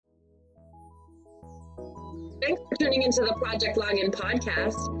Thanks for tuning into the Project Login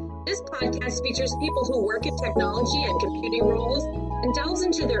podcast. This podcast features people who work in technology and computing roles and delves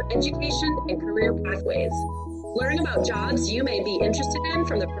into their education and career pathways. Learn about jobs you may be interested in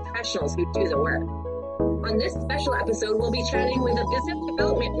from the professionals who do the work. On this special episode, we'll be chatting with a business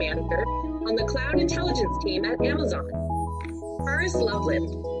development manager on the cloud intelligence team at Amazon, Charis Loveland.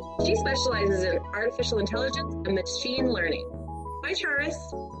 She specializes in artificial intelligence and machine learning. Hi, Charis.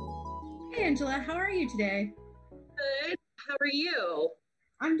 Hey, Angela. How are you today? Good. How are you?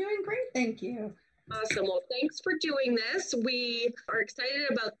 I'm doing great, thank you. Awesome. Well, thanks for doing this. We are excited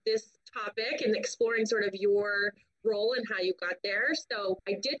about this topic and exploring sort of your role and how you got there. So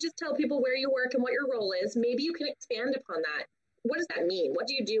I did just tell people where you work and what your role is. Maybe you can expand upon that. What does that mean? What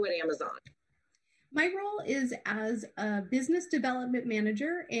do you do at Amazon? My role is as a business development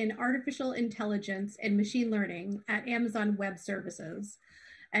manager in artificial intelligence and machine learning at Amazon Web Services.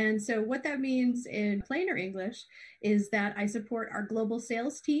 And so what that means in plainer English is that I support our global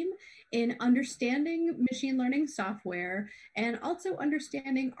sales team in understanding machine learning software and also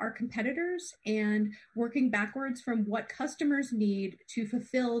understanding our competitors and working backwards from what customers need to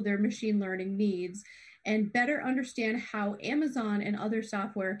fulfill their machine learning needs and better understand how Amazon and other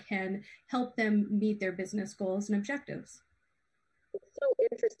software can help them meet their business goals and objectives. It's so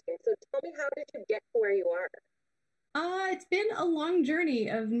interesting. So tell me, how did you get to where you are? It's been a long journey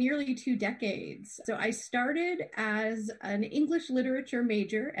of nearly 2 decades. So I started as an English literature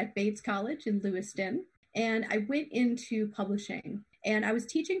major at Bates College in Lewiston, and I went into publishing. And I was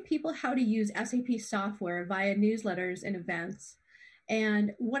teaching people how to use SAP software via newsletters and events.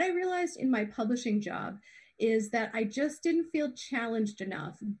 And what I realized in my publishing job is that I just didn't feel challenged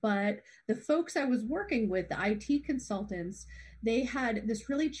enough. But the folks I was working with, the IT consultants, they had this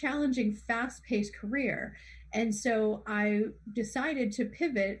really challenging, fast-paced career. And so I decided to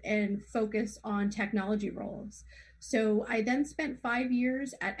pivot and focus on technology roles. So I then spent 5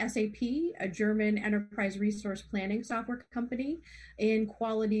 years at SAP, a German enterprise resource planning software company, in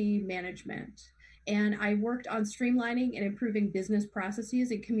quality management. And I worked on streamlining and improving business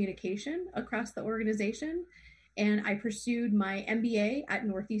processes and communication across the organization. And I pursued my MBA at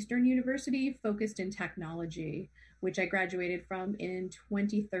Northeastern University, focused in technology, which I graduated from in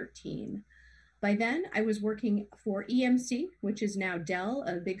 2013. By then, I was working for EMC, which is now Dell,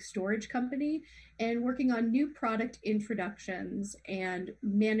 a big storage company, and working on new product introductions and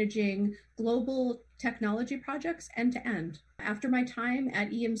managing global technology projects end to end. After my time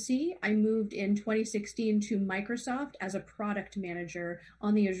at EMC, I moved in 2016 to Microsoft as a product manager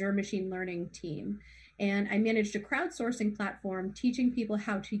on the Azure Machine Learning team. And I managed a crowdsourcing platform teaching people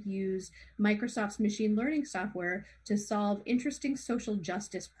how to use Microsoft's machine learning software to solve interesting social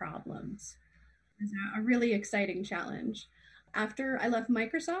justice problems. Is a really exciting challenge. After I left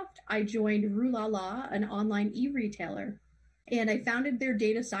Microsoft, I joined Rue La La, an online e-retailer, and I founded their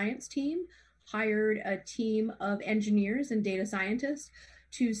data science team, hired a team of engineers and data scientists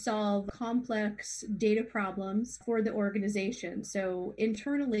to solve complex data problems for the organization. So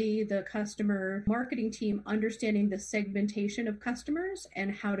internally, the customer marketing team understanding the segmentation of customers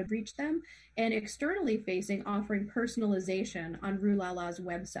and how to reach them, and externally facing offering personalization on Rue La La's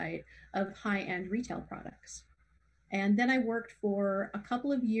website of high-end retail products. And then I worked for a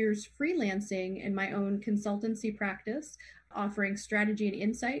couple of years freelancing in my own consultancy practice, offering strategy and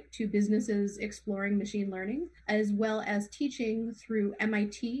insight to businesses exploring machine learning, as well as teaching through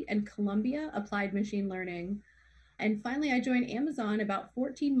MIT and Columbia applied machine learning. And finally, I joined Amazon about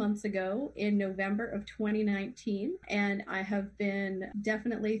 14 months ago in November of 2019, and I have been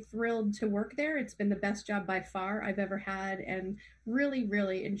definitely thrilled to work there. It's been the best job by far I've ever had, and really,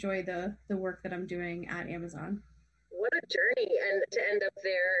 really enjoy the work that I'm doing at Amazon. What a journey, and to end up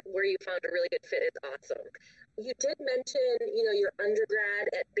there where you found a really good fit is awesome. You did mention, your undergrad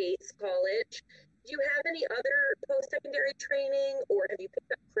at Bates College. Do you have any other post-secondary training, or have you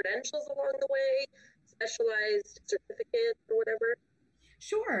picked up credentials along the way, specialized certificates or whatever?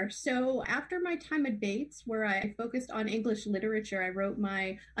 Sure. So after my time at Bates, where I focused on English literature, I wrote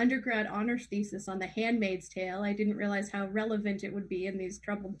my undergrad honors thesis on The Handmaid's Tale. I didn't realize how relevant it would be in these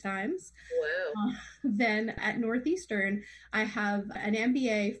troubled times. Wow. Then at Northeastern, I have an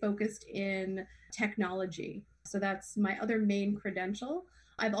MBA focused in technology. So that's my other main credential.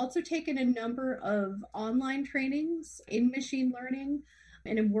 I've also taken a number of online trainings in machine learning,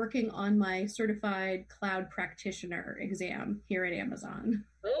 and I'm working on my certified cloud practitioner exam here at Amazon.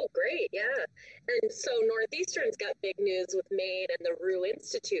 Oh, great. Yeah. And so Northeastern's got big news with MAID and the Rue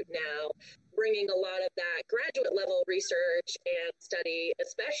Institute now, bringing a lot of that graduate level research and study,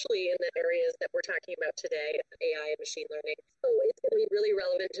 especially in the areas that we're talking about today, AI and machine learning. So it's going to be really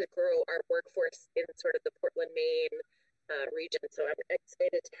relevant to grow our workforce in sort of the Portland, Maine region. So I'm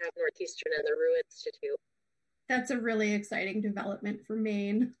excited to have Northeastern and the Rue Institute. That's a really exciting development for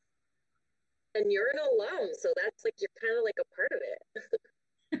Maine. And you're an alum, so that's like, you're kind of like a part of it.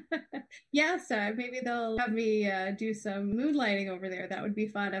 Yes, maybe they'll have me do some moonlighting over there. That would be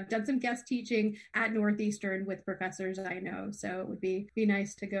fun. I've done some guest teaching at Northeastern with professors I know, so it would be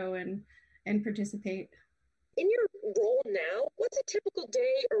nice to go and participate. In your role now, what's a typical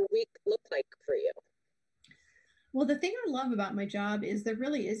day or week look like for you? Well, the thing I love about my job is there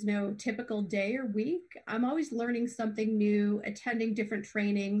really is no typical day or week. I'm always learning something new, attending different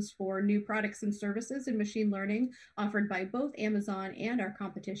trainings for new products and services in machine learning offered by both Amazon and our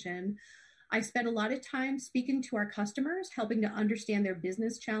competition. I spend a lot of time speaking to our customers, helping to understand their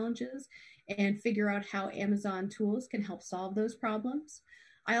business challenges and figure out how Amazon tools can help solve those problems.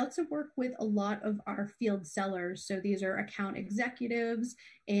 I also work with a lot of our field sellers. So these are account executives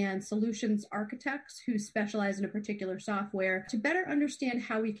and solutions architects who specialize in a particular software to better understand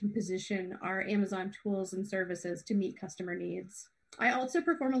how we can position our Amazon tools and services to meet customer needs. I also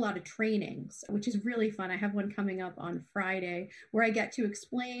perform a lot of trainings, which is really fun. I have one coming up on Friday where I get to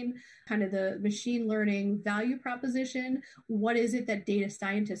explain kind of the machine learning value proposition. What is it that data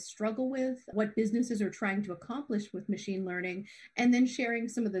scientists struggle with? What businesses are trying to accomplish with machine learning? And then sharing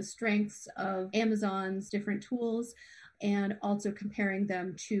some of the strengths of Amazon's different tools and also comparing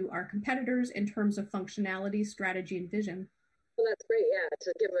them to our competitors in terms of functionality, strategy, and vision. Well, that's great. Yeah,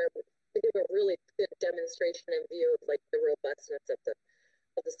 to give a really good demonstration and view of like the robustness of the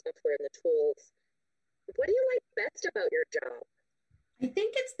software and the tools. What do you like best about your job? I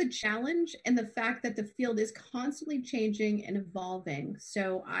think it's the challenge and the fact that the field is constantly changing and evolving.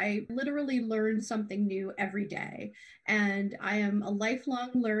 So I literally learn something new every day. And I am a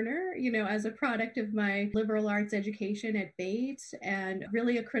lifelong learner, as a product of my liberal arts education at Bates and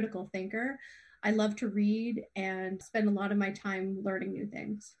really a critical thinker. I love to read and spend a lot of my time learning new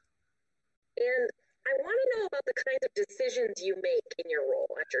things. And I want to know about the kinds of decisions you make in your role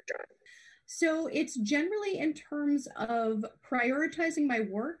at your job. So it's generally in terms of prioritizing my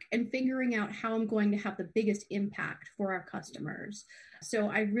work and figuring out how I'm going to have the biggest impact for our customers. So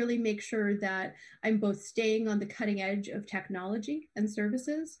I really make sure that I'm both staying on the cutting edge of technology and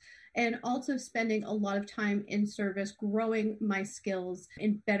services and also spending a lot of time in service growing my skills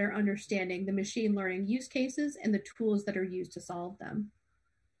in better understanding the machine learning use cases and the tools that are used to solve them.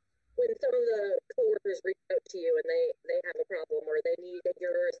 When some of the coworkers reach out to you and they have a problem or they need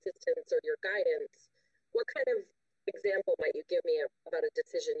your assistance or your guidance, what kind of example might you give me about a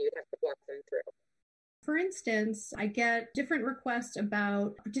decision you'd have to walk them through? For instance, I get different requests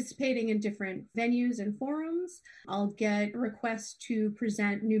about participating in different venues and forums. I'll get requests to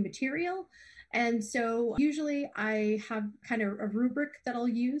present new material. And so usually I have kind of a rubric that I'll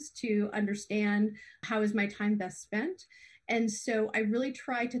use to understand how is my time best spent. And so I really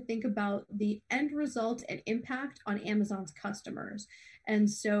try to think about the end result and impact on Amazon's customers. And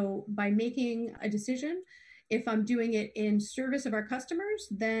so by making a decision, if I'm doing it in service of our customers,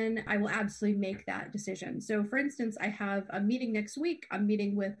 then I will absolutely make that decision. So for instance, I have a meeting next week. I'm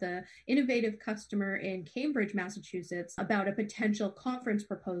meeting with an innovative customer in Cambridge, Massachusetts, about a potential conference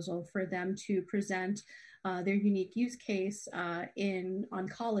proposal for them to present their unique use case in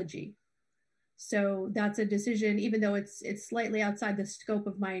oncology. So that's a decision, even though it's slightly outside the scope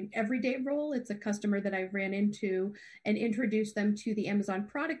of my everyday role. It's a customer that I ran into and introduced them to the Amazon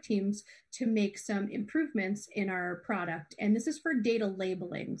product teams to make some improvements in our product. And this is for data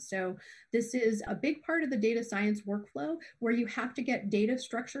labeling. So this is a big part of the data science workflow where you have to get data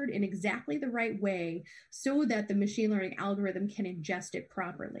structured in exactly the right way so that the machine learning algorithm can ingest it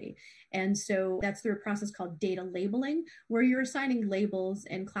properly. And so that's through a process called data labeling, where you're assigning labels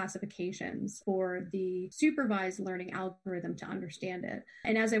and classifications for the supervised learning algorithm to understand it.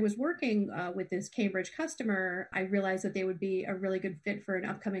 And as I was working with this Cambridge customer, I realized that they would be a really good fit for an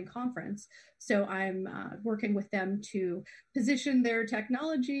upcoming conference. So I'm working with them to position their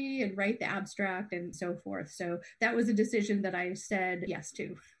technology and write the abstract and so forth. So that was a decision that I said yes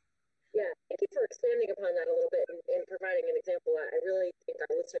to. Yeah, thank you for expanding upon that a little bit and providing an example. I really think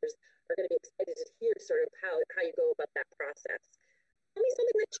our listeners are going to be excited to hear sort of how you go about that process. Tell me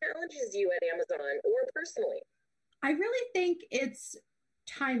something that challenges you at Amazon or personally. I really think it's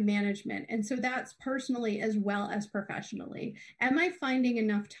time management. And so that's personally as well as professionally. Am I finding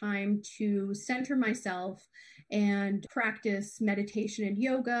enough time to center myself and practice meditation and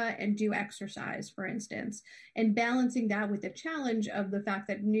yoga and do exercise, for instance, and balancing that with the challenge of the fact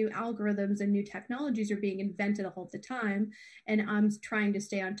that new algorithms and new technologies are being invented all the time. And I'm trying to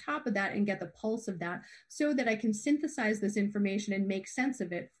stay on top of that and get the pulse of that so that I can synthesize this information and make sense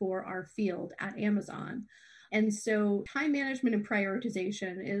of it for our field at Amazon. And so time management and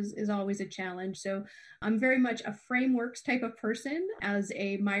prioritization is always a challenge. So I'm very much a frameworks type of person as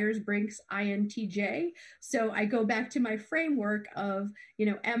a Myers-Briggs INTJ. So I go back to my framework of,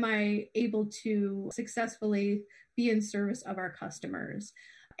 am I able to successfully be in service of our customers?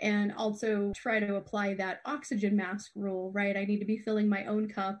 And also try to apply that oxygen mask rule, right? I need to be filling my own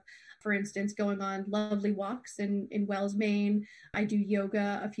cup. For instance, going on lovely walks in Wells, Maine. I do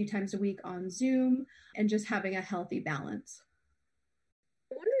yoga a few times a week on Zoom and just having a healthy balance.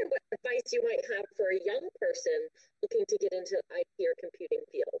 I'm wondering what advice you might have for a young person looking to get into the IT or computing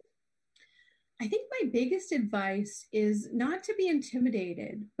field. I think my biggest advice is not to be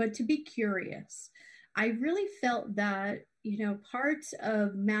intimidated, but to be curious. I really felt that parts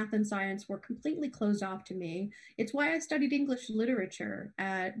of math and science were completely closed off to me. It's why I studied English literature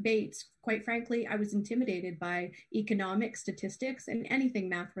at Bates. Quite frankly, I was intimidated by economics, statistics, and anything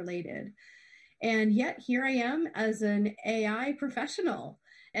math related. And yet here I am as an AI professional.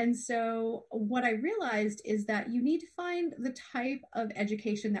 And so what I realized is that you need to find the type of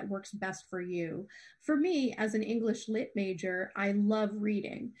education that works best for you. For me, as an English lit major, I love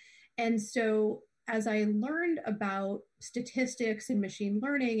reading. And so as I learned about statistics and machine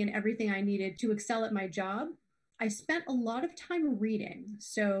learning and everything I needed to excel at my job, I spent a lot of time reading.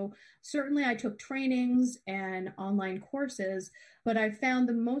 So certainly I took trainings and online courses, but I found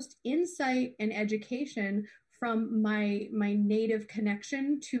the most insight and education from my native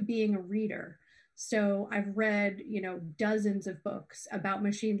connection to being a reader. So I've read, dozens of books about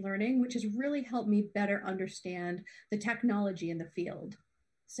machine learning, which has really helped me better understand the technology in the field.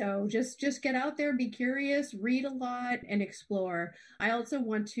 So just get out there, be curious, read a lot, and explore. I also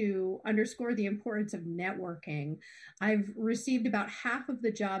want to underscore the importance of networking. I've received about half of the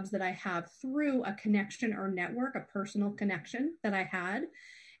jobs that I have through a connection or network, a personal connection that I had.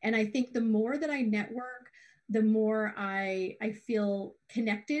 And I think the more that I network, the more I feel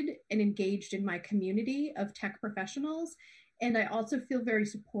connected and engaged in my community of tech professionals. And I also feel very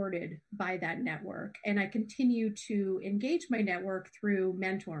supported by that network. And I continue to engage my network through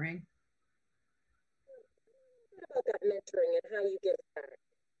mentoring. What about that mentoring and how you give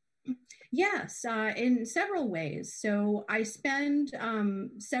back? Yes, in several ways. So I spend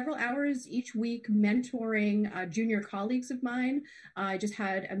several hours each week mentoring junior colleagues of mine. I just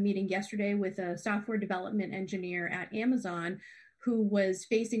had a meeting yesterday with a software development engineer at Amazon who was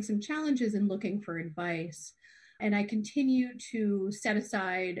facing some challenges and looking for advice. And I continue to set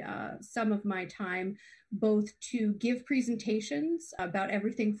aside some of my time both to give presentations about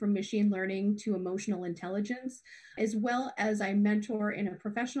everything from machine learning to emotional intelligence, as well as I mentor in a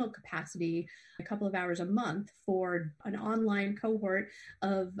professional capacity a couple of hours a month for an online cohort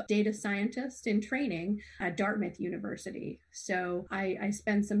of data scientists in training at Dartmouth University. So I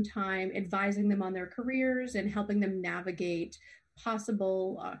spend some time advising them on their careers and helping them navigate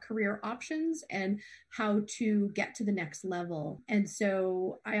possible career options and how to get to the next level. And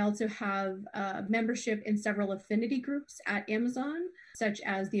so I also have membership in several affinity groups at Amazon, such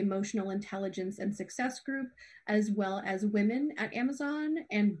as the Emotional Intelligence and Success Group, as well as Women at Amazon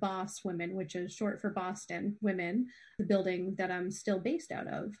and Boss Women, which is short for Boston Women, the building that I'm still based out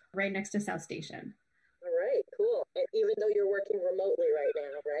of, right next to South Station. All right, cool. And even though you're working remotely right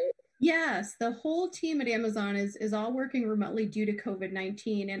now, right? Yes, the whole team at Amazon is all working remotely due to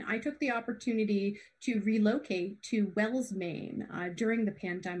COVID-19. And I took the opportunity to relocate to Wells, Maine during the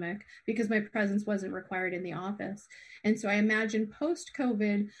pandemic because my presence wasn't required in the office. And so I imagine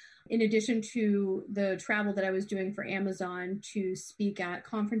post-COVID, in addition to the travel that I was doing for Amazon to speak at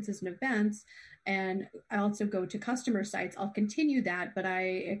conferences and events, and I also go to customer sites, I'll continue that, but I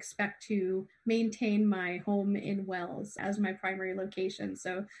expect to maintain my home in Wells as my primary location.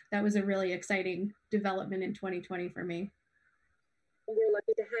 So that was a really exciting development in 2020 for me. We're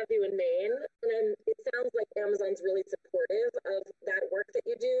lucky to have you in Maine. And it sounds like Amazon's really supportive of that work that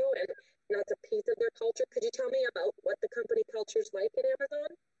you do, and that's a piece of their culture. Could you tell me about what the company culture is like at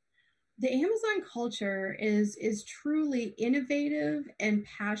Amazon? The Amazon culture is truly innovative and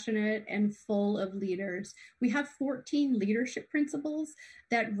passionate and full of leaders. We have 14 leadership principles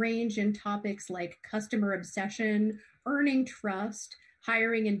that range in topics like customer obsession, earning trust,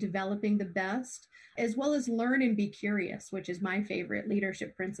 hiring and developing the best, as well as learn and be curious, which is my favorite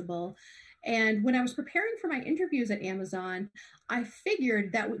leadership principle. And when I was preparing for my interviews at Amazon, I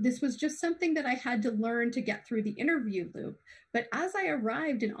figured that this was just something that I had to learn to get through the interview loop. But as I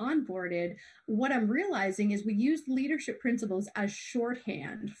arrived and onboarded, what I'm realizing is we use leadership principles as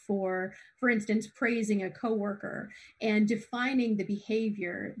shorthand for instance, praising a coworker and defining the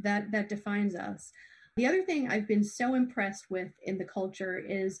behavior that defines us. The other thing I've been so impressed with in the culture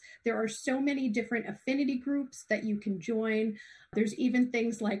is there are so many different affinity groups that you can join. There's even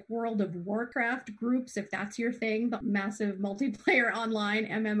things like World of Warcraft groups, if that's your thing, the massive multiplayer online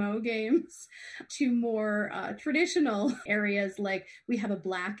MMO games, to more traditional areas like we have a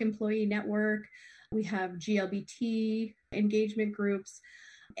Black employee network, we have GLBT engagement groups.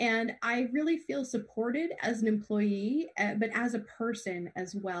 And I really feel supported as an employee, but as a person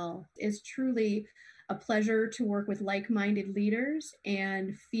as well. It's truly a pleasure to work with like-minded leaders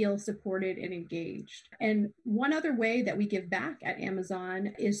and feel supported and engaged. And one other way that we give back at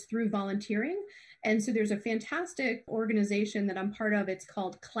Amazon is through volunteering. And so there's a fantastic organization that I'm part of. It's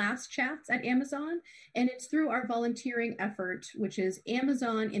called Class Chats at Amazon. And it's through our volunteering effort, which is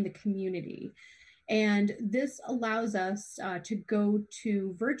Amazon in the Community. And this allows us to go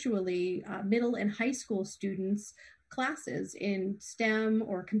to virtually middle and high school students' classes in STEM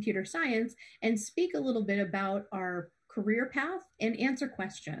or computer science and speak a little bit about our career path and answer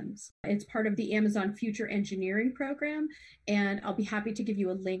questions. It's part of the Amazon Future Engineering program, and I'll be happy to give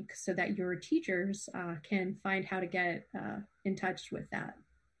you a link so that your teachers can find how to get in touch with that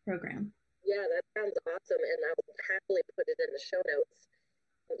program. Yeah, that sounds awesome, and I'll happily put it in the show notes.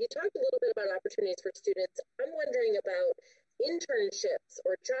 You talked a little bit about opportunities for students. I'm wondering about internships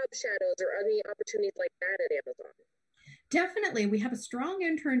or job shadows or any opportunities like that at Amazon. Definitely. We have a strong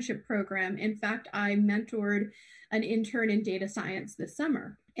internship program. In fact, I mentored an intern in data science this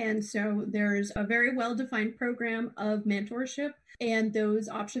summer. And so there's a very well-defined program of mentorship, and those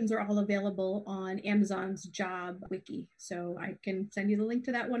options are all available on Amazon's job wiki. So I can send you the link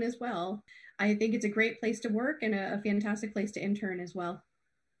to that one as well. I think it's a great place to work and a fantastic place to intern as well.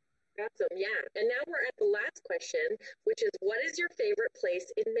 Awesome. Yeah. And now we're at the last question, which is, what is your favorite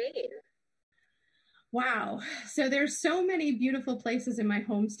place in Maine? Wow. So there's so many beautiful places in my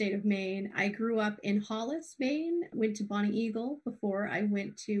home state of Maine. I grew up in Hollis, Maine, went to Bonnie Eagle before I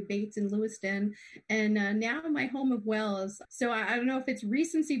went to Bates and Lewiston, and now my home of Wells. So I don't know if it's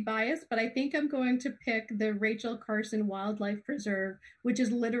recency bias, but I think I'm going to pick the Rachel Carson Wildlife Preserve, which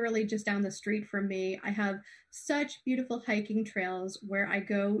is literally just down the street from me. I have such beautiful hiking trails where I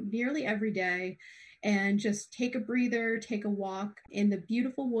go nearly every day and just take a breather, take a walk in the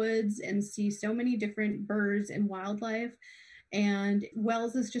beautiful woods and see so many different birds and wildlife. And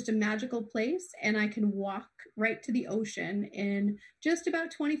Wells is just a magical place, and I can walk right to the ocean in just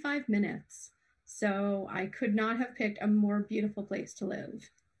about 25 minutes. So I could not have picked a more beautiful place to live.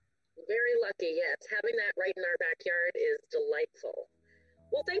 Very lucky, yes. Having that right in our backyard is delightful.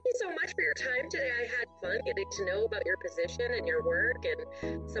 Well, thank you so much for your time today. I had fun getting to know about your position and your work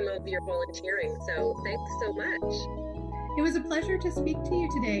and some of your volunteering. So thanks so much. It was a pleasure to speak to you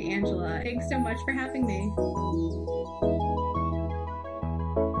today, Angela. Thanks so much for having me.